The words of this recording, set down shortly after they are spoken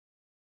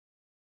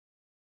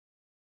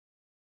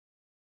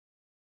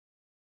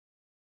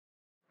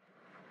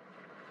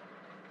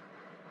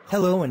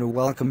Hello and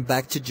welcome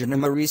back to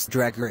Ginamarie's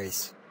Drag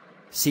Race,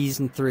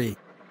 Season 3.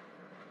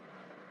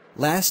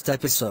 Last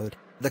episode,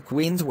 the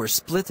queens were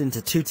split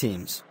into two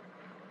teams.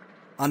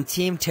 On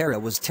Team Terra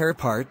was Terra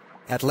Part,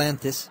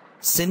 Atlantis,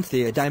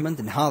 Cynthia Diamond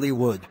and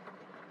Hollywood.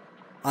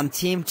 On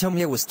Team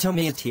Tomia was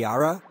Tomia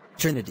Tiara,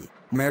 Trinity,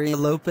 Maria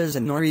Lopez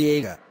and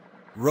Noriega.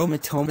 Roma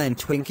Toma and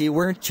Twinkie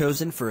weren't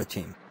chosen for a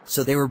team,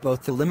 so they were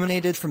both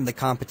eliminated from the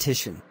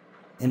competition.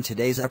 In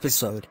today's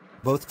episode,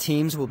 both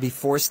teams will be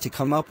forced to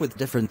come up with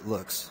different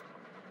looks.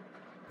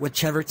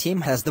 Whichever team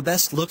has the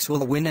best looks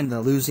will win and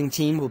the losing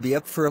team will be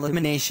up for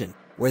elimination,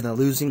 where the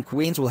losing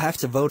queens will have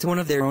to vote one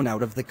of their own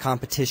out of the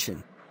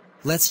competition.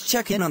 Let's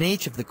check in on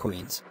each of the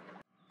queens.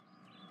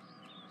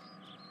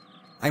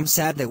 I'm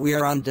sad that we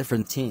are on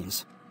different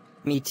teams.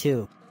 Me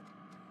too.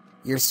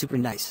 You're super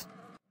nice.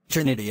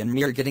 Trinity and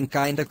me are getting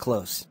kinda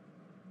close.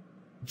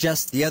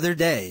 Just the other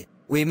day,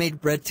 we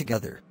made bread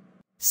together.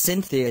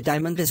 Cynthia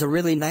Diamond is a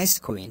really nice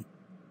queen.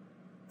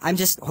 I'm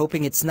just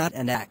hoping it's not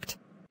an act.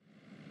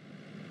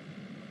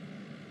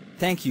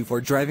 Thank you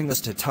for driving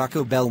us to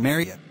Taco Bell,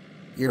 Maria.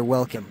 You're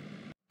welcome.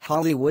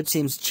 Hollywood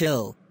seems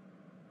chill.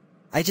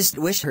 I just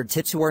wish her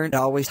tits weren't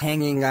always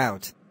hanging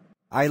out.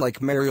 I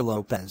like Maria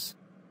Lopez.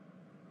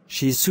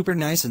 She's super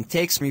nice and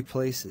takes me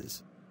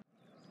places.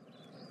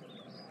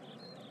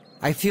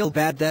 I feel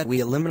bad that we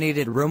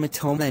eliminated Roma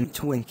Toma and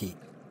Twinkie.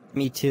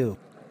 Me too.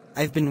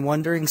 I've been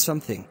wondering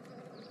something.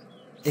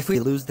 If we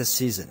lose this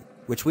season,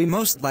 which we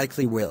most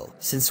likely will,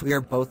 since we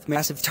are both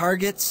massive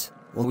targets,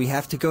 will we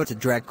have to go to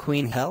Drag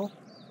Queen Hell?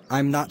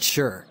 I'm not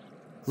sure.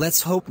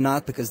 Let's hope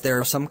not, because there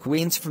are some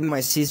queens from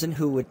my season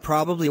who would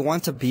probably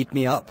want to beat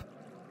me up.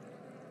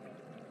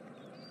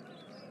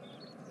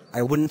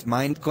 I wouldn't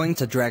mind going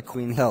to Drag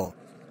Queen Hell.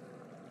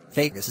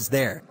 Vegas is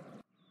there.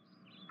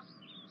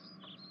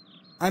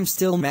 I'm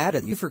still mad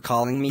at you for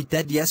calling me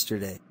dead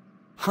yesterday.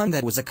 Hun,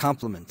 that was a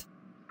compliment.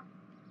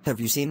 Have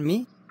you seen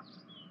me?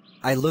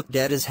 I look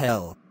dead as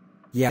hell.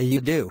 Yeah,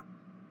 you do.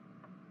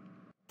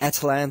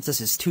 Atlantis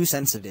is too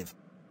sensitive.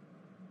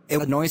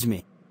 It annoys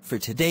me. For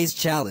today's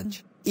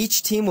challenge,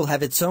 each team will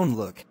have its own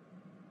look.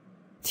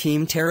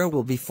 Team Terra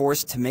will be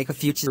forced to make a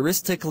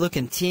futuristic look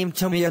and Team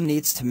Tomia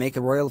needs to make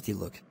a royalty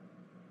look.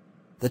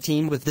 The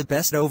team with the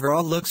best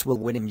overall looks will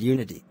win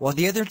immunity, while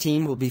the other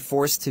team will be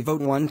forced to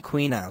vote one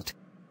queen out.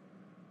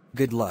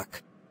 Good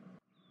luck.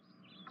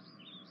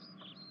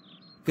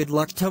 Good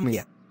luck,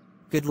 Tomia.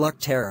 Good luck,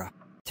 Terra.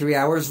 3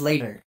 hours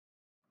later.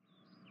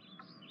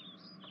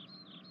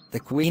 The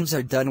queens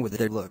are done with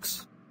their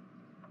looks.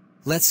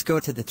 Let's go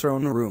to the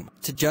throne room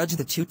to judge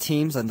the two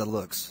teams on the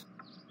looks.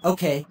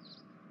 Okay.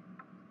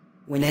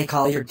 When I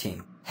call your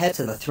team, head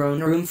to the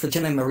throne room for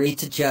Ginamarie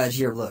to judge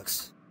your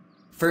looks.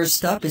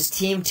 First up is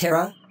Team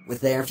Terra,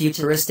 with their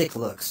futuristic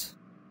looks.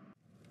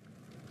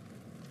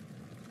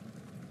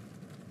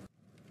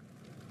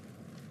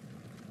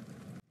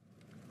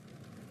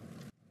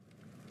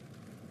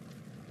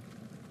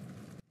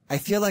 I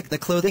feel like the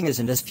clothing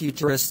isn't as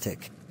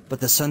futuristic, but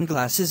the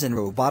sunglasses and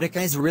robotic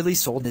eyes really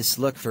sold this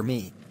look for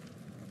me.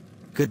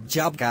 Good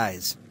job,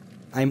 guys.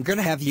 I'm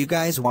gonna have you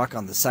guys walk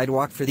on the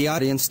sidewalk for the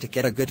audience to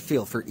get a good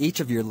feel for each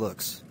of your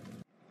looks.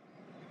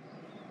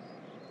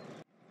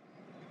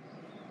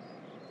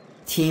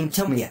 Team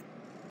Tomia.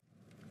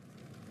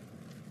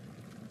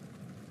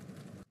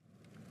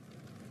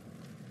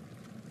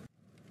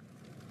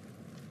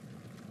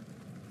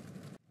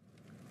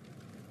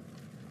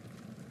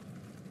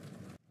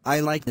 I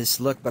like this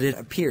look, but it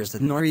appears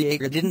that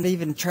Noriega didn't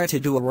even try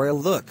to do a royal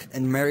look,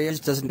 and Maria's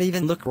doesn't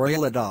even look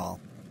royal at all.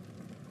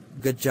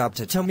 Good job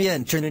to Tomia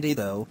and Trinity,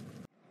 though.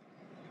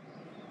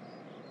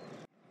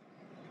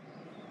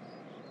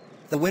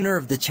 The winner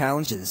of the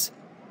challenge is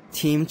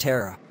Team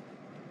Terra.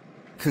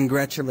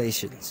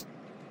 Congratulations.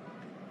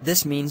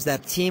 This means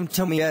that Team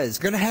Tomia is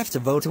gonna have to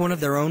vote one of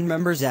their own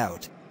members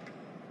out.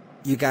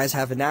 You guys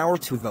have an hour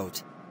to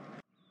vote.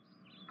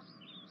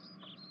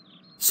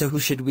 So who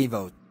should we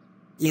vote?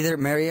 Either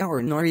Maria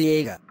or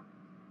Noriega.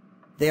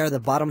 They are the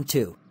bottom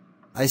two.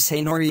 I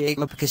say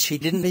Noriega because she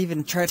didn't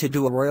even try to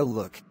do a royal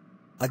look.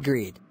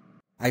 Agreed.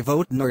 I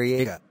vote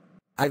Noriega.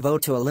 I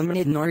vote to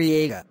eliminate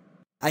Noriega.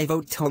 I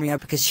vote Tomia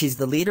because she's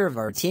the leader of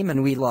our team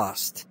and we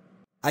lost.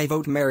 I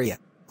vote Maria.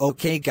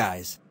 Okay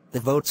guys,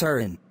 the votes are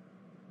in.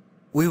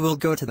 We will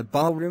go to the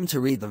ballroom to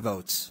read the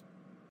votes.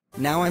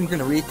 Now I'm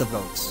gonna read the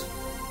votes.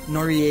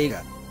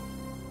 Noriega.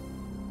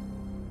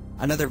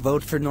 Another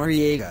vote for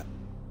Noriega.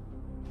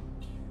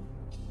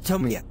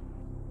 Tomia.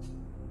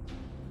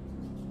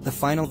 The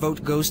final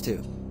vote goes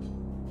to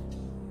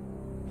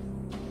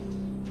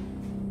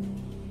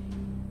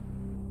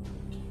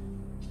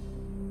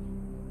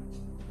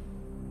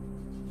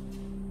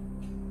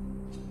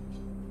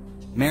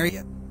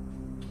Maria.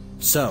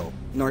 So,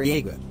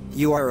 Noriega,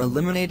 you are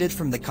eliminated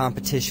from the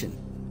competition.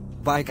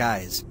 Bye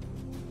guys.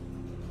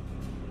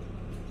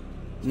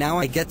 Now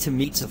I get to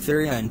meet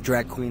Zephyria and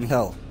Drag Queen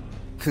Hell.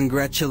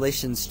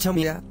 Congratulations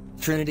Tomia,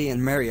 Trinity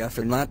and Maria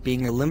for not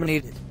being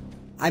eliminated.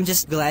 I'm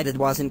just glad it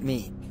wasn't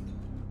me.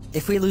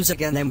 If we lose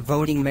again, I'm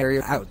voting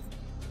Maria out.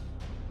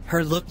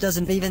 Her look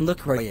doesn't even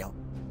look royal.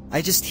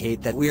 I just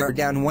hate that we are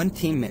down one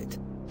teammate.